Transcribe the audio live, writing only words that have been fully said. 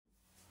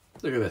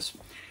Look at this.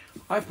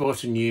 I've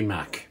bought a new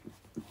Mac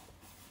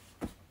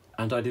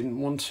and I didn't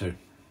want to.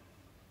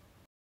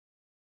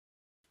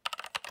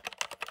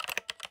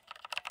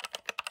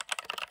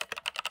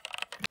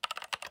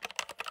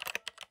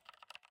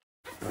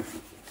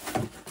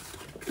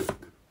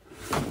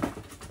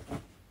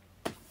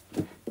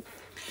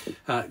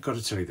 Got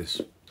to tell you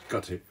this.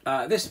 Got to.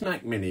 This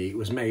Mac Mini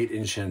was made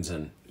in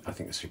Shenzhen. I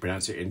think that's how you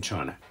pronounce it, in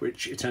China,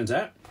 which it turns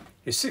out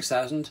is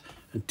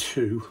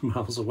 6,002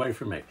 miles away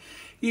from me.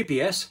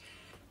 UPS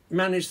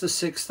managed the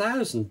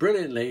 6,000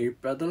 brilliantly,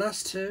 but the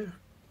last two.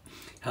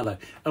 Hello,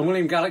 I'm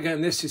William Gallagher,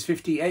 and this is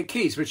 58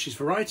 Keys, which is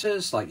for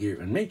writers like you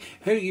and me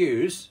who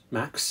use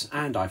Macs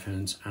and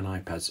iPhones and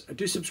iPads.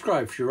 Do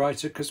subscribe if you're a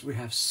writer, because we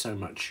have so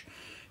much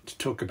to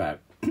talk about.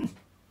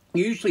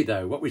 Usually,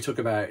 though, what we talk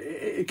about,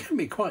 it can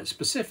be quite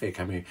specific.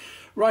 I mean,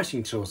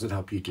 writing tools that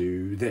help you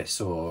do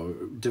this, or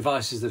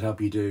devices that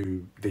help you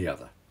do the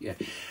other. Yeah,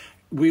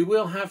 we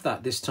will have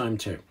that this time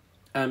too.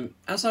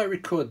 As I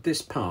record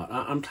this part,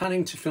 I'm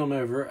planning to film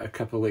over a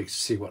couple of weeks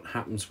to see what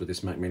happens with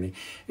this Mac Mini.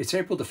 It's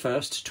April the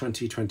 1st,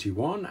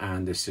 2021,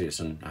 and this is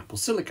an Apple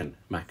Silicon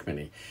Mac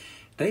Mini.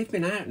 They've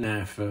been out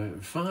now for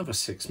 5 or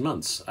 6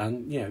 months,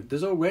 and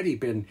there's already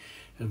been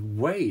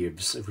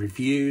waves of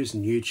reviews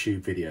and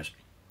YouTube videos,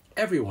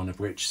 every one of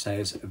which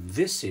says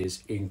this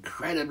is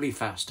incredibly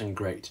fast and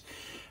great,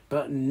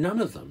 but none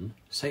of them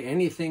say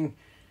anything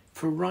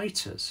for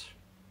writers.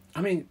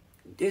 I mean,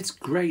 it's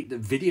great that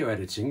video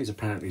editing is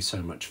apparently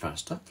so much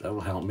faster. That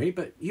will help me,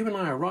 but you and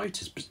I are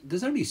writers. But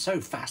there's only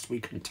so fast we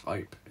can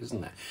type,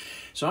 isn't there?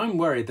 So I'm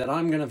worried that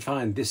I'm going to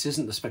find this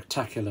isn't the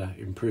spectacular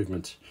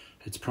improvement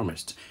it's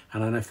promised.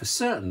 And I know for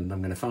certain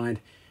I'm going to find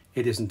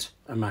it isn't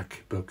a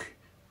MacBook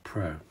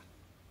Pro.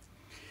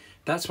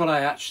 That's what I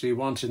actually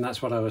wanted, and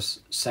that's what I was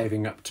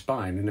saving up to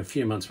buy. And in a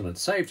few months, when I'd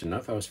saved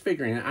enough, I was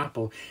figuring that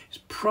Apple is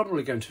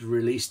probably going to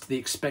release the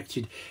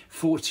expected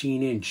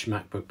 14-inch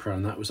MacBook Pro,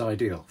 and that was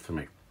ideal for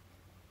me.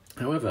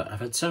 However, I've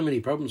had so many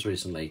problems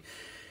recently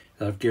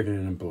that I've given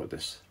in and bought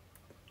this.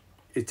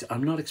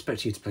 I'm not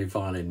expecting to play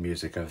violin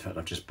music. In fact,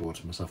 I've just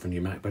bought myself a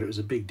new Mac, but it was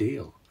a big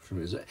deal for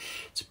me.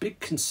 It's a big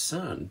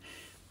concern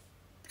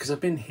because I've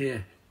been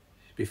here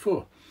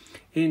before.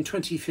 In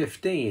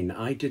 2015,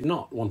 I did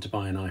not want to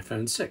buy an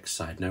iPhone 6.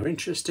 I had no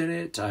interest in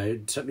it. I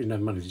had certainly no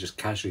money to just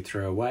casually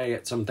throw away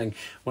at something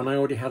when I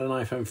already had an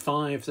iPhone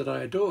 5 that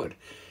I adored.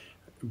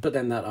 But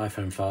then that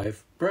iPhone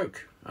 5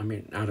 broke. I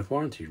mean, out of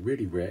warranty,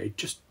 really rare. It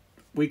just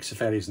weeks of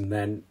failures, and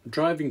then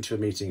driving to a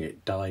meeting,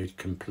 it died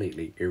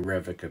completely,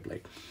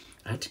 irrevocably.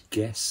 I had to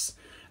guess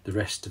the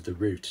rest of the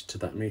route to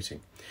that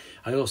meeting.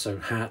 I also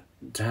had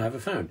to have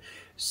a phone.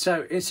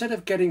 So instead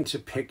of getting to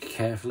pick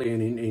carefully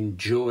and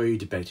enjoy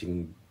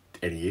debating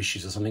any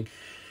issues or something,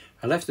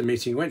 I left the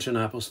meeting, went to an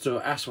Apple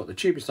store, asked what the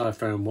cheapest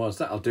iPhone was.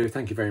 That'll do,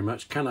 thank you very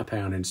much. Can I pay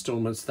on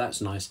installments?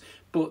 That's nice.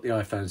 Bought the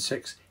iPhone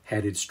 6,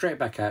 headed straight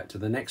back out to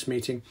the next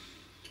meeting,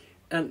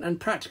 and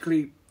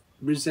practically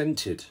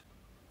resented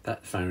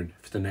that phone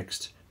for the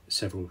next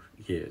several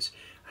years.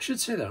 I should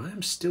say that I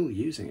am still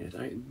using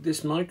it.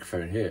 This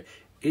microphone here,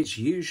 it's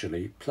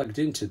usually plugged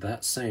into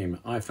that same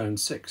iPhone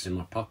 6 in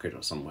my pocket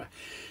or somewhere.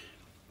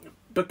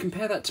 But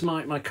compare that to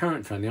my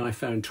current phone, the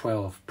iPhone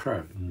 12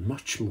 Pro.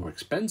 Much more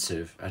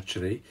expensive,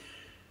 actually,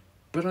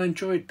 but I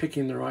enjoyed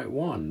picking the right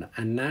one.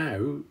 And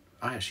now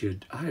I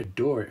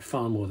adore it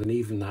far more than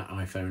even that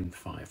iPhone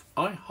 5.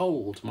 I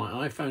hold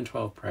my iPhone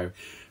 12 Pro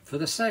for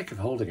the sake of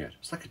holding it.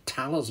 It's like a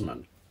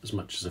talisman as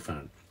much as a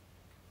phone.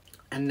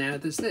 And now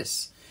there's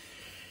this.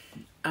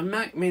 A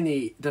Mac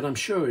Mini that I'm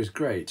sure is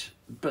great,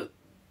 but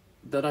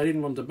that I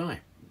didn't want to buy.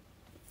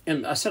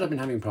 And I said I've been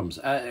having problems.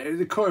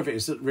 The core of it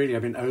is that really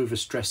I've been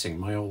overstressing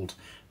my old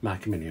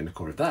Mac Mini, and the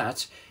core of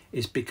that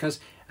is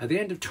because at the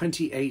end of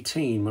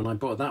 2018, when I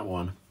bought that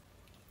one,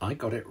 I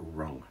got it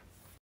wrong.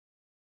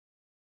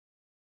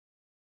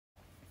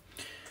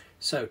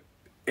 So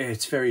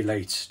it's very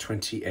late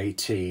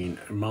 2018.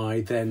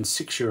 My then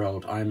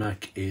 6-year-old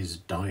iMac is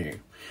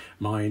dying.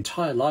 My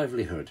entire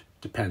livelihood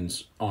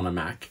depends on a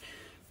Mac.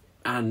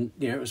 And,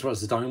 as well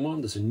as the dying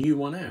one, there's a new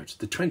one out,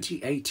 the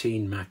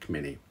 2018 Mac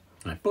Mini.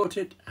 I bought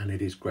it and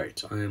it is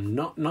great. I am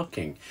not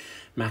knocking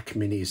Mac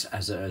Minis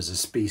as a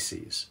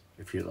species,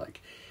 if you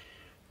like.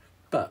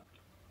 But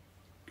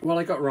what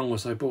I got wrong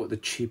was I bought the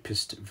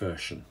cheapest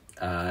version.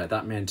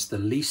 That meant the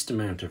least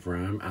amount of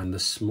RAM and the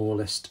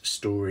smallest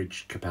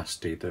storage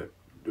capacity that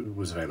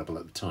was available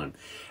at the time.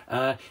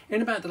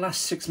 In about the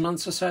last 6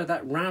 months or so,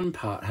 that RAM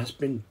part has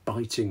been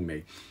biting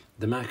me.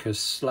 The Mac has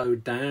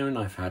slowed down.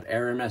 I've had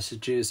error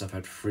messages. I've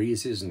had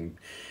freezes and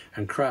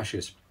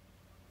crashes.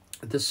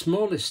 The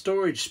smallest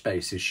storage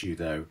space issue,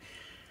 though,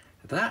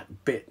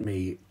 that bit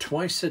me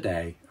twice a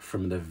day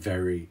from the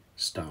very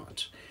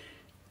start.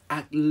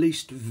 At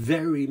least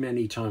very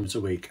many times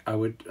a week, I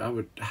would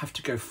have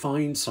to go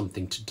find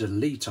something to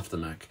delete off the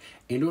Mac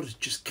in order to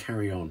just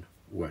carry on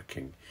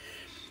working.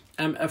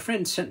 A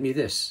friend sent me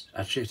this.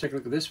 Actually, take a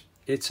look at this.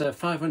 It's a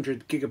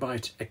 500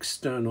 gigabyte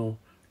external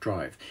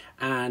drive,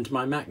 and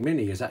my Mac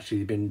Mini has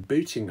actually been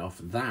booting off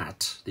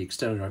that, the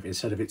external drive,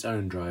 instead of its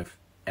own drive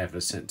ever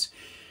since.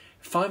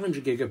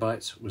 500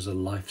 gigabytes was a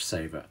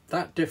lifesaver.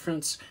 That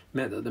difference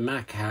meant that the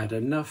Mac had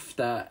enough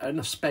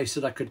space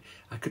that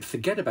I could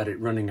forget about it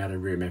running out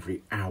of room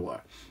every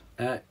hour.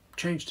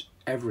 Changed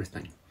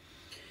everything.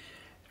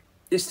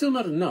 It's still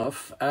not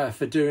enough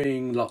for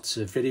doing lots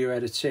of video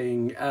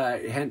editing.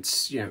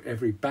 Hence,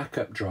 every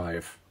backup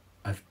drive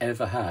I've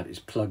ever had is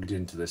plugged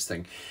into this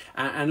thing,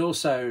 and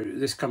also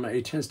this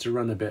it tends to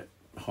run a bit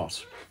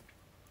hot.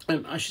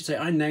 I should say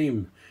I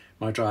name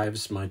my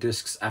drives, my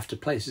disks, after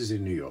places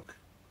in New York.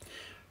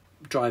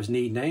 Drives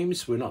need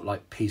names. We're not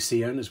like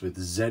PC owners with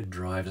Z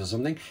drives or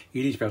something.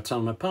 You need to be able to tell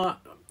them apart.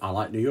 I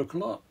like New York a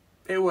lot.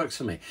 It works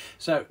for me.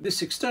 So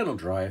this external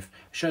drive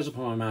shows up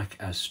on my Mac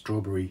as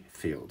Strawberry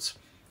Fields.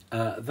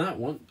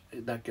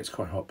 That gets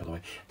quite hot, by the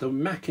way. The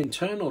Mac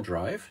internal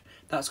drive,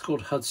 that's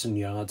called Hudson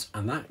Yards,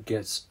 and that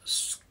gets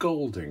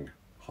scalding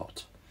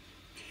hot.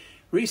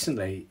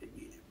 Recently,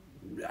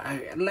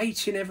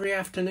 late in every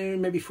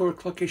afternoon, maybe 4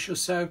 o'clock-ish or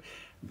so,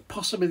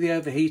 possibly the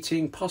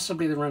overheating,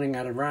 possibly the running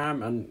out of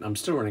RAM, and I'm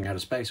still running out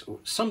of space, or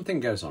something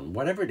goes on,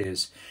 whatever it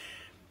is,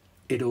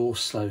 it all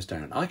slows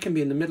down. I can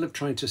be in the middle of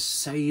trying to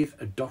save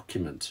a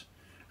document,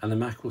 and the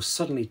Mac will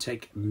suddenly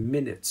take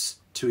minutes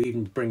to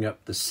even bring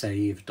up the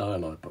save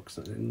dialog box.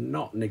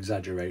 Not an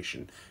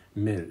exaggeration,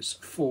 minutes,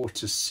 4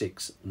 to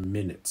 6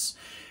 minutes.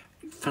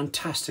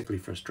 Fantastically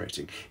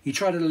frustrating. You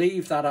try to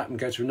leave that app and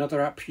go to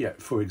another app,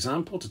 for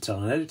example, to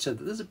tell an editor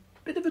that there's a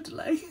bit of a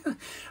delay,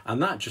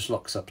 and that just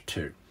locks up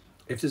too.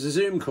 If there's a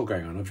Zoom call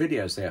going on or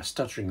videos, they are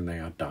stuttering and they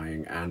are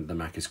dying, and the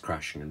Mac is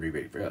crashing and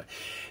rebooting.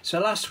 So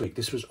last week,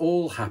 this was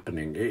all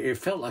happening. It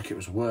felt like it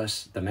was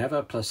worse than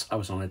ever. Plus, I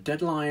was on a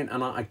deadline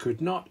and I could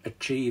not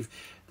achieve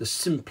the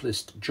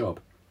simplest job,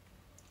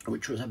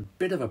 which was a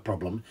bit of a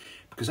problem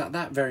because at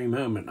that very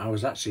moment, I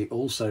was actually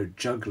also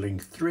juggling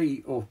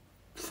 3 or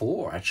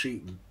 4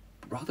 actually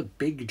rather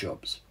big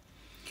jobs.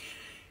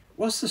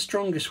 What's the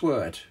strongest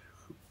word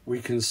we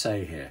can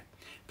say here?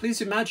 Please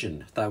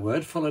imagine that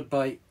word followed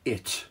by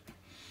it.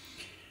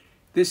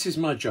 This is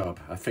my job.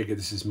 I figure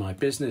this is my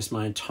business.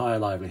 My entire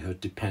livelihood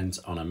depends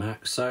on a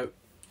Mac, so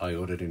I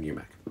ordered a new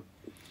Mac.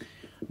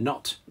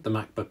 Not the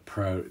MacBook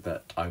Pro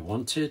that I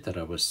wanted, that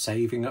I was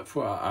saving up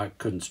for. I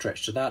couldn't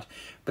stretch to that,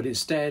 but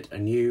instead a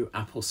new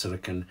Apple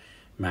Silicon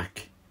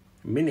Mac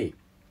Mini.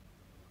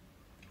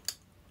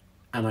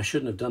 And I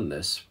shouldn't have done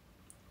this,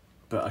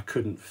 but I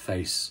couldn't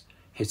face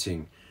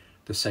hitting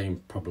the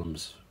same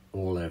problems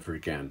all over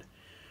again.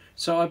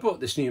 So I bought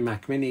this new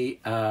Mac Mini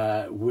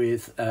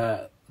with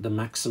the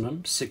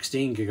maximum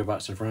 16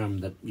 gigabytes of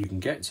RAM that you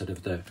can get instead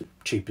of the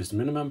cheapest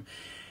minimum.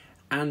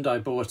 And I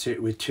bought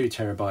it with 2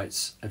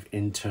 terabytes of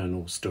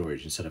internal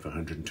storage instead of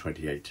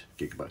 128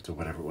 gigabytes or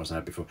whatever it was I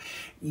had before.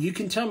 You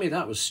can tell me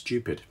that was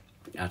stupid,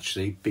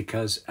 actually,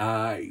 because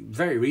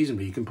very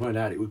reasonably you can point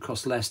out it would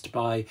cost less to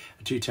buy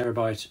a 2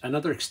 terabyte,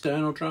 another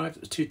external drive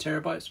that's 2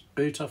 terabytes,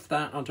 boot off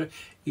that onto it.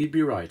 You'd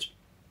be right.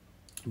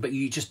 But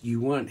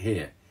you weren't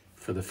here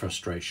for the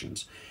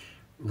frustrations.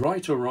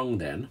 Right or wrong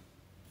then,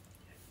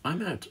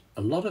 I'm out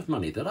a lot of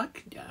money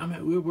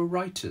we're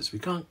writers. We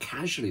can't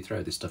casually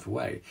throw this stuff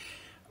away.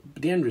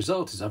 But the end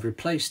result is I've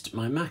replaced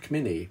my Mac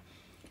Mini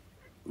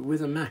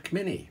with a Mac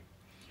Mini.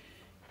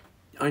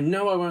 I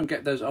know I won't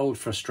get those old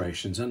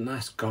frustrations, and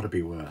that's got to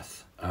be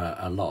worth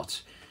a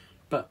lot.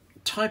 But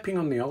typing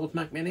on the old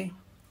Mac Mini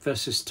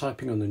versus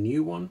typing on the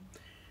new one,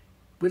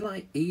 will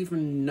I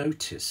even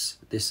notice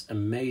this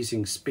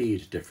amazing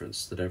speed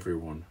difference that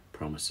everyone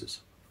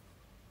promises?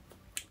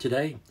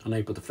 Today, on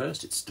April the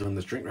 1st, it's still in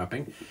the shrink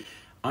wrapping.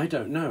 I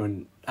don't know,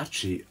 and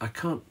actually I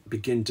can't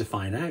begin to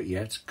find out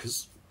yet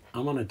because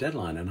I'm on a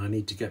deadline and I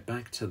need to get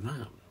back to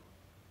that.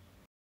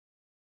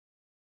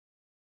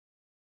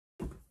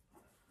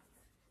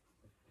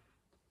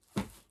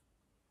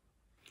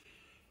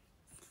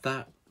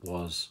 That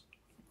was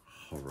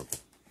horrible.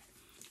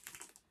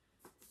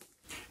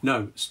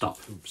 No, stop.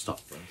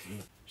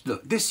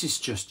 Look, this is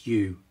just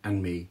you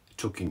and me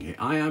talking here.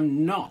 I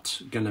am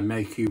not going to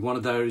make you one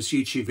of those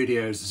YouTube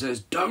videos that says,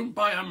 don't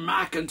buy a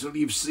Mac until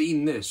you've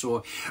seen this,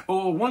 or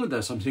one of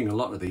those, I'm seeing a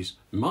lot of these,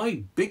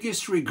 my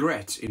biggest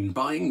regret in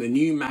buying the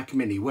new Mac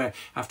Mini, where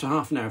after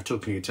half an hour of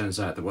talking, it turns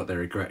out that what they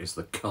regret is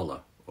the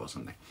colour or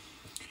something.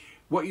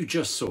 What you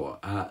just saw,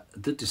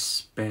 the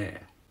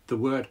despair, the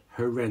word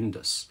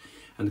horrendous,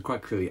 and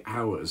quite clearly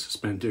hours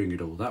spent doing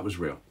it all, that was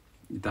real.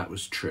 That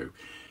was true.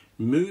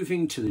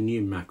 Moving to the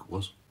new Mac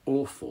was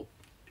awful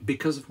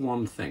because of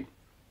one thing.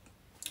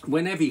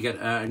 Whenever you get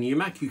a new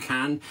Mac, you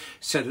can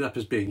set it up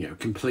as being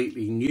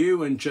completely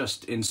new and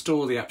just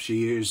install the apps you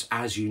use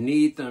as you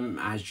need them,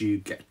 as you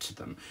get to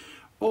them.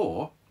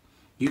 Or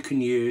you can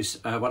use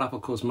what Apple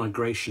calls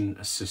Migration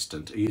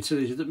Assistant, a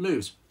utility that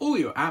moves all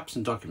your apps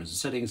and documents and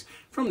settings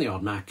from the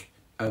old Mac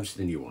over to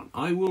the new one.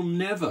 I will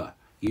never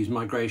use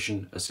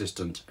Migration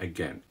Assistant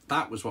again.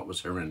 That was what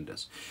was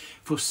horrendous.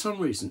 For some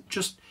reason,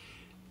 just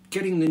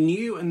getting the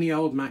new and the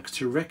old Macs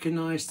to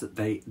recognise that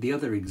the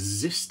other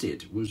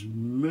existed was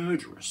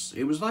murderous.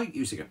 It was like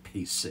using a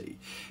PC.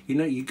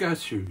 You go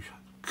through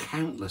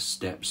countless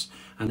steps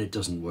and it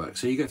doesn't work.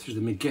 So you go through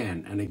them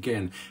again and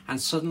again,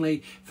 and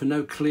suddenly, for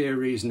no clear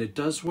reason, it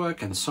does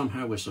work, and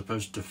somehow we're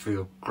supposed to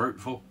feel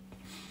grateful.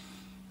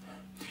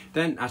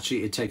 Then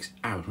actually it takes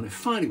hours. When it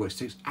finally works,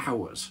 it takes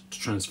hours to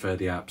transfer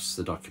the apps,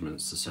 the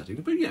documents, the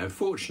settings. But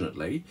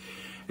fortunately,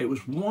 it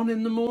was 1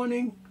 in the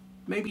morning,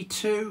 maybe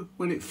 2,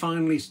 when it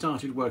finally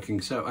started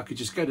working. So I could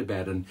just go to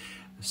bed and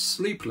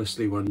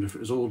sleeplessly wonder if it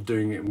was all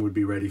doing it and would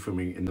be ready for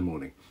me in the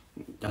morning.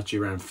 Actually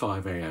around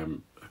 5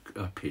 a.m.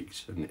 I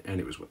peaked and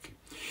it was working.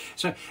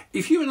 So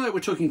if you and I were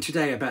talking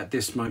today about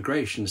this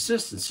migration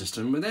assistance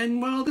system, then,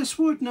 well, this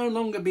would no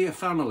longer be a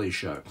family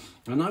show.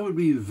 And I would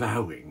be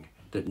vowing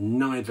that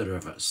neither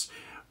of us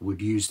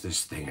would use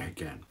this thing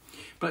again.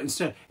 But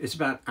instead, it's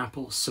about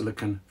Apple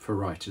Silicon for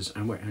writers.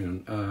 And wait,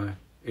 hang on,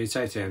 it's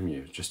 8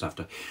 a.m. just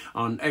after.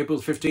 On April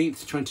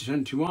 15th,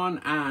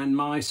 2021, and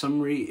my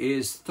summary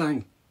is,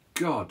 thank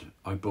God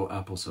I bought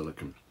Apple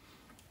Silicon.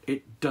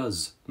 It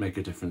does make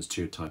a difference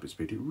to your typing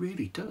speed. It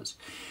really does.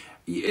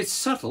 It's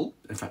subtle.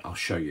 In fact, I'll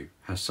show you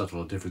how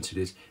subtle a difference it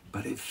is,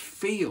 but it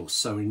feels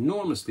so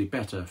enormously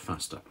better,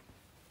 faster.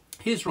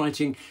 Here's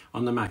writing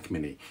on the Mac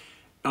Mini.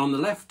 On the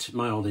left,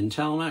 my old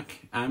Intel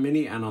Mac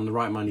Mini, and on the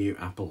right, my new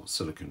Apple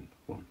Silicon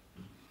one.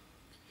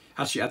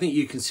 Actually, I think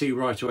you can see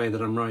right away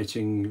that I'm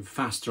writing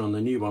faster on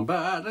the new one,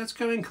 but let's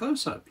go in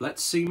close up.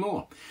 Let's see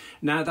more.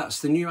 Now,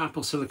 that's the new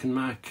Apple Silicon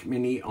Mac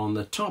Mini on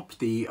the top,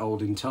 the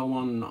old Intel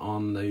one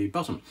on the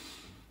bottom.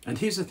 And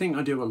here's the thing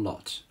I do a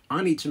lot.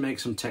 I need to make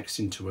some text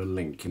into a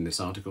link in this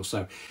article,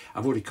 so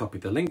I've already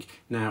copied the link.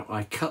 Now,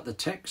 I cut the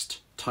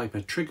text, type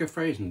a trigger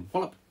phrase, and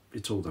wallop,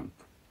 it's all done.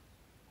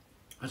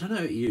 I don't know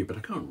about you, but I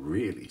can't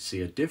really see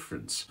a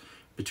difference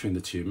between the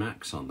two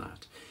Macs on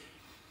that.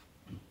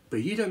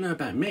 But you don't know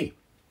about me.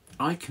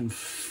 I can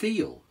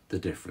feel the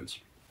difference.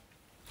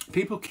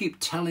 People keep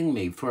telling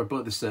me before I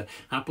bought this that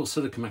Apple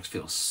Silicon Macs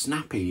feel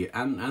snappy,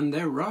 and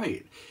they're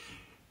right.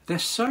 They're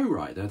so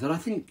right, though, that I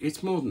think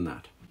it's more than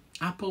that.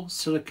 Apple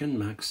Silicon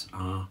Macs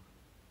are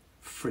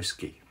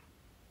frisky.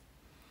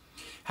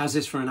 How's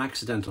this for an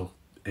accidental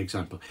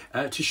example?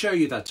 To show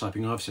you that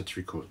typing, I've set to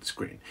record the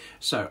screen.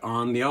 So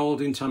on the old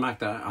Intel Mac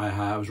that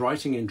I was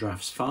writing in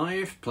Drafts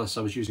 5, plus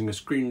I was using a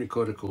screen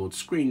recorder called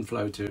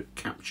ScreenFlow to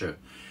capture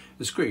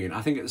the screen.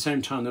 I think at the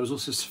same time there was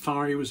also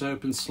Safari was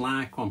open,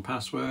 Slack,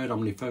 1Password,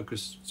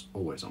 OmniFocus, it's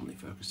always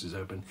OmniFocus is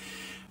open.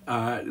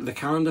 The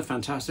calendar,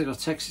 fantastic. Our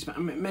text is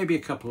maybe a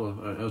couple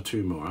or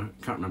two more, I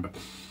can't remember.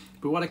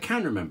 But what I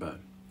can remember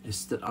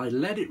is that I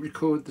let it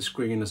record the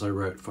screen as I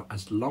wrote for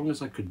as long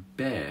as I could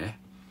bear.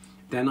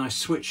 Then I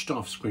switched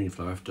off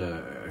ScreenFlow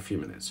after a few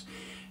minutes.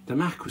 The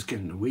Mac was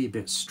getting a wee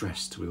bit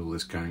stressed with all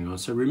this going on,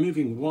 so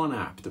removing one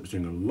app that was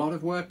doing a lot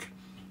of work,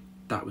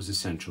 that was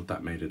essential,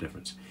 that made a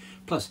difference.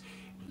 Plus,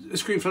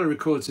 ScreenFlow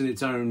records in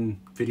its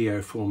own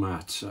video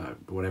format,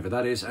 whatever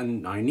that is,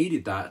 and I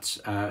needed that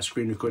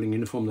screen recording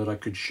in a form that I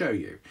could show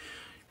you.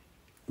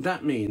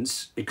 That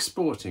means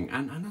exporting,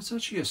 and that's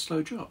actually a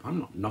slow job. I'm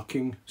not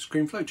knocking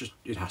ScreenFlow, just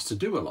it has to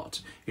do a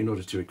lot in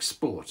order to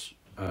export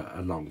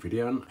a long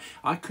video, and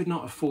I could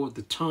not afford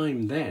the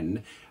time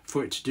then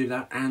for it to do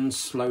that and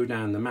slow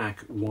down the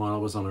Mac while I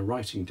was on a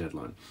writing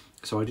deadline.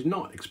 So I did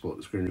not export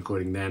the screen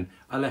recording then.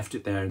 I left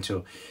it there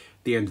until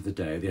the end of the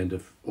day, the end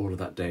of all of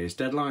that day's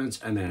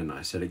deadlines, and then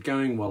I set it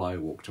going while I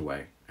walked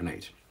away and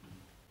ate.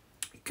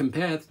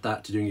 Compare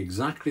that to doing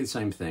exactly the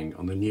same thing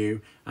on the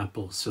new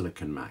Apple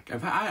Silicon Mac. In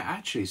fact,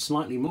 actually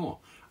slightly more.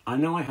 I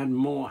know I had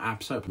more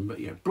apps open, but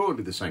yeah,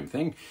 broadly the same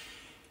thing.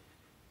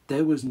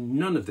 There was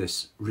none of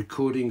this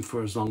recording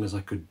for as long as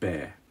I could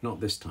bear, not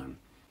this time.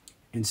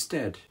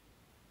 Instead,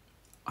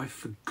 I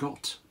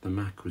forgot the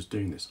Mac was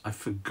doing this. I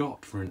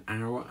forgot for an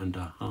hour and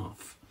a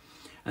half.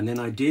 And then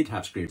I did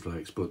have ScreenFlow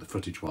export the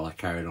footage while I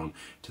carried on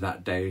to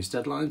that day's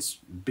deadlines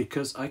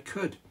because I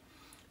could.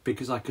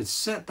 Because I could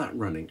set that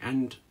running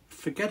and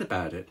forget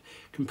about it,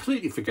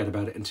 completely forget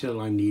about it until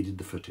I needed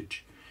the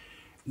footage.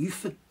 You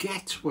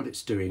forget what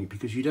it's doing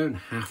because you don't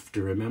have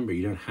to remember,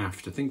 you don't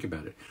have to think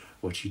about it.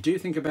 What you do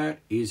think about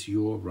is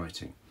your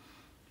writing.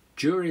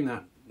 During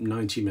that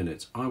 90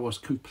 minutes, I was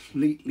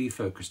completely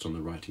focused on the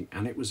writing,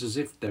 and it was as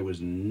if there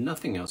was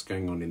nothing else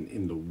going on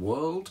in the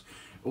world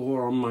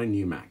or on my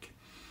new Mac.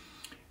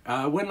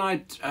 When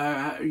I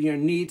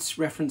needs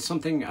reference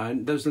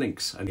something, those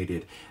links I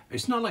needed.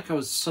 It's not like I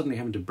was suddenly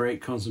having to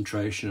break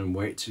concentration and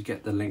wait to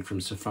get the link from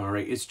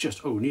Safari. It's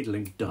just, oh, need a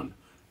link, done.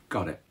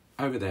 Got it.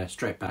 Over there,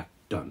 straight back,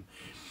 done.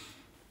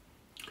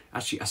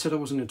 Actually, I said I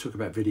wasn't going to talk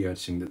about video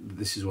editing, that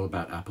this is all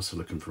about Apple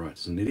Silicon for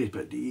writers, and it is,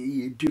 but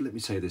you do let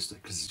me say this,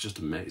 because it's just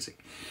amazing.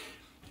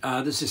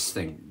 There's this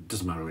thing,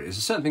 doesn't matter what it is,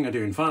 a certain thing I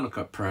do in Final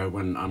Cut Pro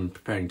when I'm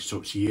preparing to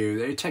talk to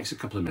you. It takes a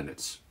couple of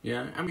minutes.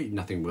 Yeah, I mean,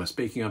 nothing worth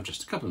speaking of,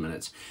 just a couple of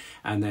minutes.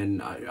 And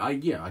then I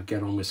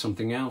get on with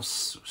something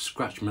else,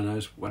 scratch my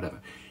nose, whatever.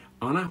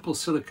 On Apple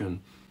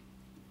Silicon,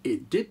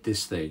 it did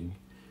this thing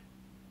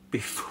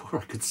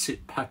before I could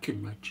sit back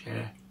in my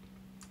chair.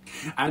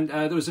 And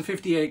there was a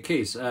 58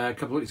 keys a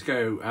couple of weeks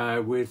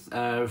ago with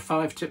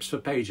 5 tips for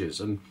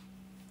pages, and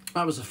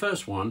That was the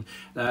first one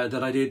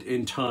that I did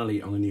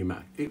entirely on a new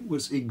Mac. It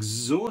was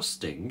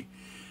exhausting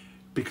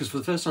because for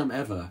the first time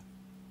ever,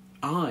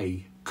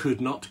 I could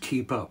not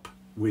keep up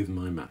with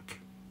my Mac.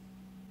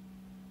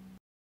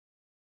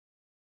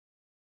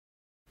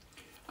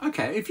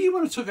 Okay, if you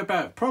want to talk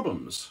about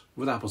problems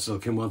with Apple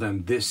Silicon, well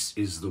then this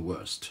is the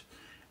worst.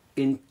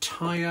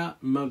 Entire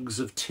mugs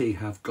of tea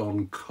have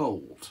gone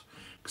cold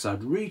because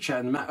I'd reach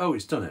out and oh,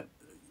 it's done it.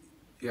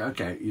 Yeah,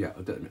 okay, yeah,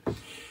 I've done it.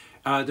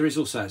 There is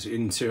also,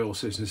 in serial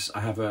seriousness, I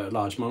have a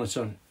large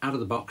monitor. Out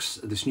of the box,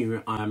 this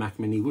new iMac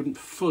Mini wouldn't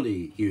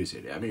fully use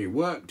it. I mean, it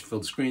worked,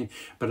 full screen,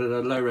 but at a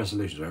low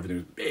resolution, so everything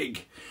was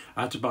big.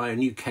 I had to buy a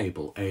new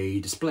cable, a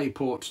display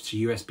port to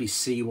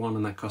USB-C one,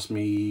 and that cost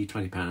me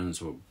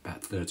 £20 or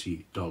about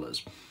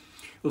 $30.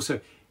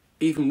 Also,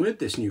 even with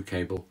this new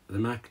cable, the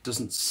Mac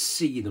doesn't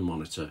see the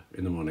monitor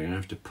in the morning. I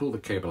have to pull the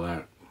cable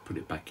out, put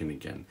it back in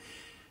again.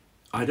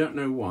 I don't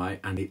know why,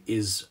 and it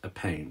is a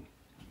pain.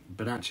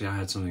 But actually I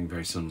had something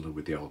very similar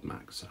with the old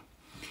Mac. So,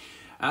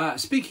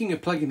 speaking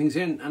of plugging things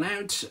in and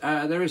out,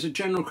 there is a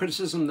general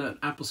criticism that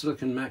Apple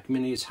Silicon Mac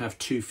Minis have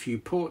too few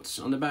ports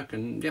on the back,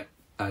 and yep,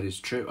 that is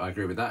true. I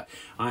agree with that.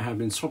 I have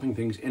been swapping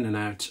things in and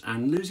out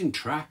and losing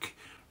track,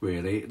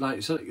 really.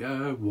 Like, so,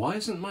 why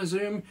isn't my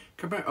Zoom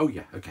coming? Oh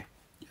yeah, okay,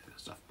 yeah,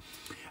 stuff.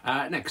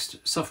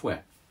 Next,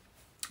 software.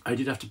 I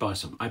did have to buy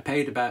some. I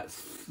paid about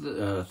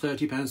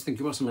 £30, I think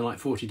it was, something like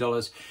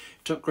 $40,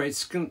 to upgrade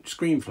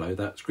ScreenFlow,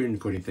 that screen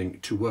recording thing,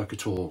 to work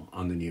at all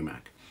on the new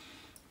Mac.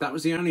 That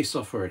was the only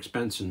software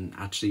expense, and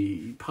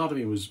actually part of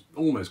me was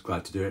almost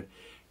glad to do it,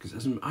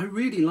 because I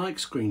really like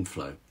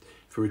ScreenFlow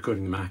for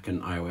recording the Mac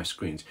and iOS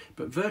screens.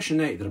 But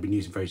version 8 that I've been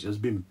using has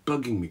been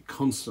bugging me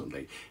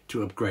constantly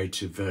to upgrade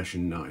to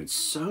version 9.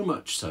 So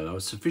much so, I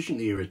was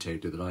sufficiently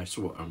irritated that I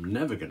swore I'm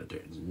never going to do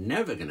it,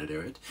 never going to do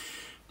it.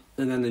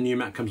 And then the new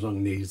Mac comes along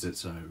and needs it,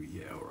 so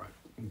yeah, all right.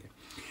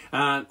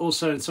 Okay.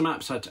 Also, in some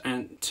apps I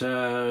had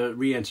to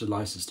re-enter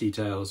license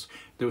details.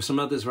 There were some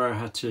others where I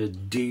had to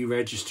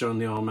deregister on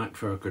the old Mac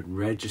before I could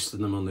register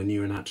them on the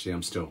new, and actually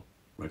I'm still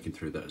working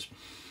through those.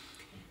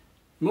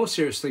 More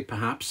seriously,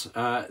 perhaps,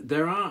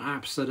 there are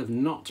apps that have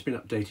not been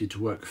updated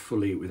to work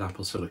fully with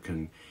Apple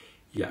Silicon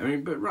yet. I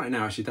mean, but right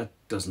now, actually, that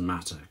doesn't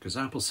matter, because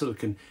Apple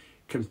Silicon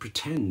can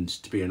pretend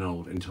to be an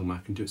old Intel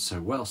Mac and do it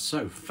so well,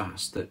 so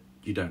fast that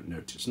you don't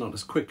notice. It's not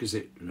as quick as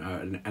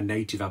a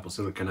native Apple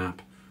Silicon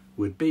app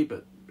would be,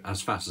 but as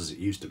fast as it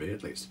used to be,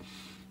 at least.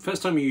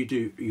 First time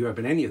you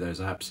open any of those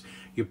apps,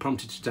 you're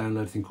prompted to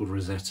download a thing called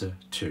Rosetta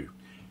 2.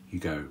 You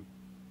go,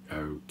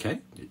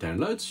 okay, it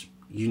downloads.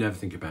 You never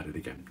think about it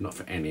again. Not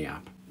for any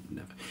app,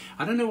 never.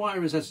 I don't know why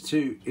Rosetta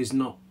 2 is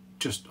not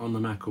just on the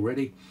Mac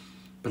already,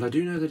 but I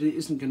do know that it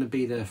isn't going to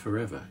be there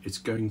forever. It's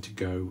going to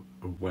go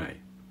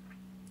away.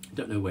 I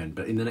don't know when,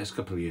 but in the next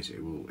couple of years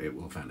it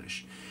will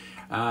vanish.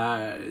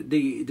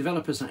 The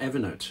developers at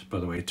Evernote, by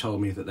the way, told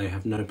me that they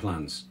have no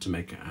plans to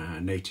make a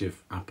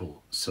native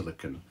Apple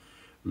Silicon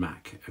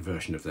Mac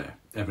version of their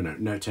Evernote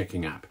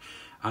note-taking app.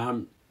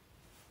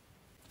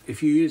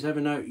 If you use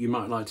Evernote, you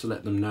might like to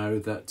let them know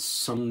that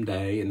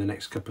someday in the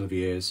next couple of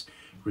years,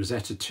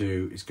 Rosetta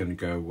 2 is going to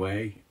go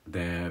away.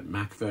 Their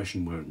Mac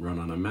version won't run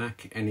on a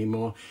Mac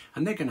anymore,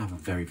 and they're going to have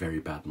a very, very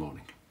bad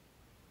morning.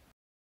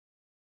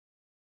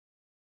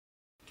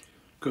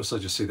 Of course, I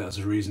just see that as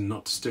a reason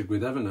not to stick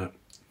with Evernote.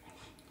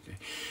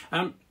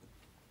 Okay.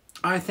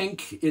 I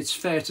think it's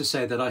fair to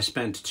say that I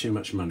spent too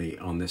much money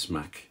on this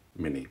Mac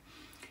Mini,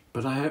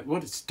 but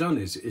what it's done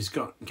is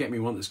get me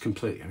one that's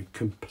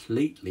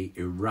completely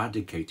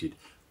eradicated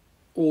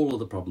all of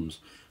the problems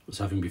I was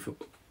having before.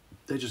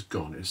 They're just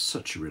gone. It's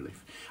such a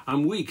relief.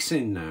 I'm weeks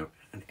in now,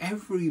 and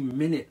every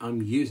minute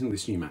I'm using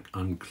this new Mac,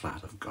 I'm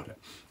glad I've got it,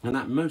 and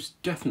that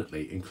most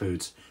definitely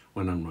includes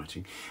when I'm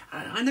writing.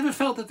 I never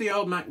felt that the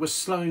old Mac was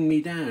slowing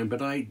me down,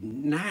 but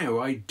now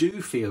I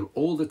do feel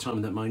all the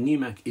time that my new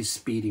Mac is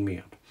speeding me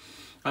up.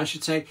 I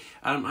should say,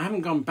 I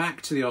haven't gone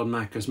back to the old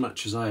Mac as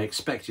much as I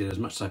expected, as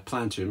much as I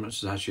planned to, as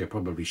much as actually I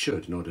probably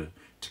should in order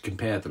to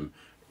compare them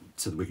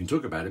so that we can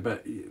talk about it.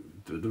 But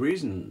the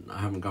reason I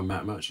haven't gone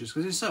back much is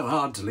because it's so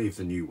hard to leave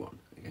the new one.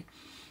 Okay?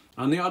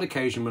 On the odd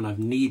occasion when I've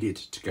needed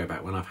to go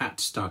back, when I've had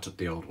to start up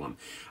the old one,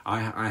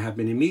 I have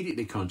been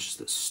immediately conscious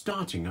that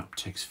starting up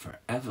takes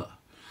forever.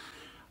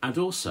 And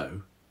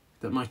also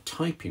that my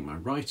typing, my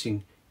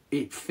writing,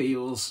 it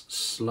feels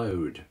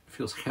slowed, it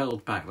feels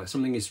held back, like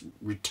something is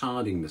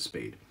retarding the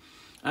speed.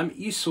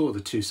 You saw the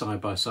two side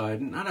by side,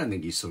 and I don't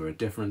think you saw a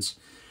difference,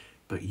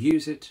 but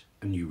use it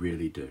and you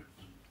really do.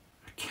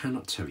 I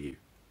cannot tell you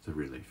the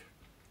relief.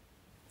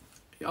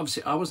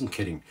 Obviously, I wasn't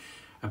kidding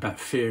about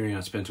fearing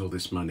I spent all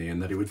this money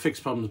and that it would fix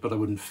problems, but I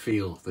wouldn't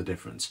feel the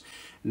difference.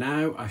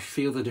 Now I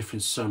feel the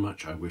difference so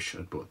much I wish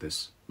I'd bought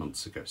this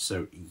months ago.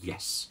 So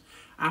yes,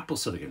 Apple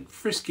Silicon,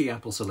 frisky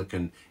Apple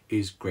Silicon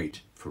is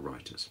great for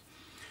writers.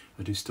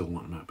 I do still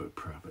want a MacBook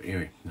Pro, but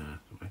anyway,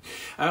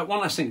 no. One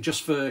last thing,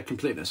 just for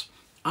completeness.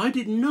 I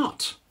did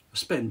not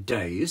spend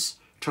days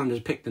trying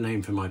to pick the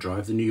name for my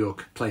drive, the New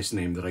York place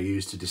name that I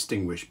use to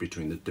distinguish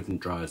between the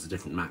different drives, the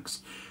different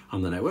Macs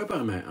on the network, but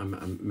I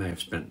may have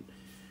spent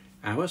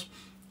hours.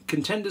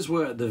 Contenders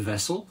were The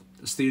Vessel,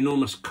 it's the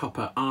enormous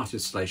copper art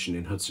installation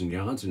in Hudson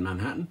Yards in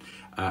Manhattan,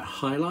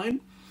 Highline,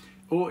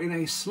 or in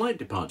a slight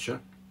departure,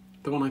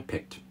 the one I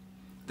picked.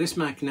 This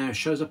Mac now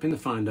shows up in the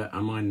Finder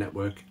and my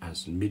network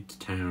as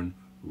Midtown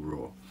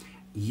Raw.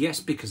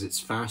 Yes, because it's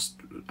fast,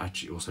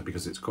 actually also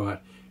because it's quiet,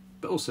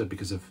 but also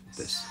because of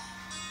this.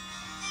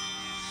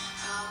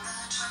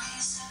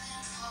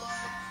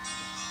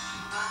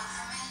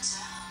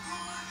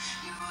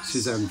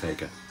 Suzanne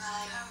Vega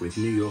with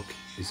New York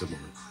is a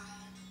Woman.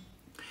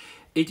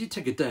 It did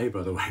take a day,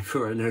 by the way,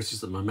 before I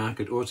noticed that my Mac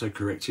had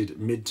auto-corrected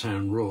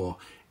Midtown Raw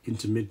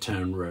into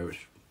Midtown Road.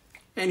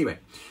 Anyway,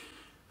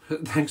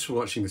 thanks for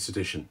watching this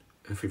edition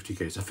of 50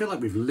 Gigs. I feel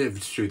like we've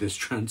lived through this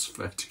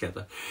transfer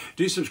together.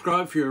 Do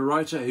subscribe if you're a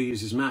writer who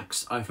uses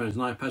Macs, iPhones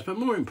and iPads, but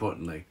more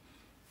importantly,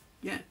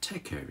 yeah,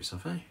 take care of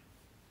yourself, eh?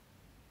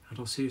 And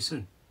I'll see you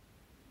soon.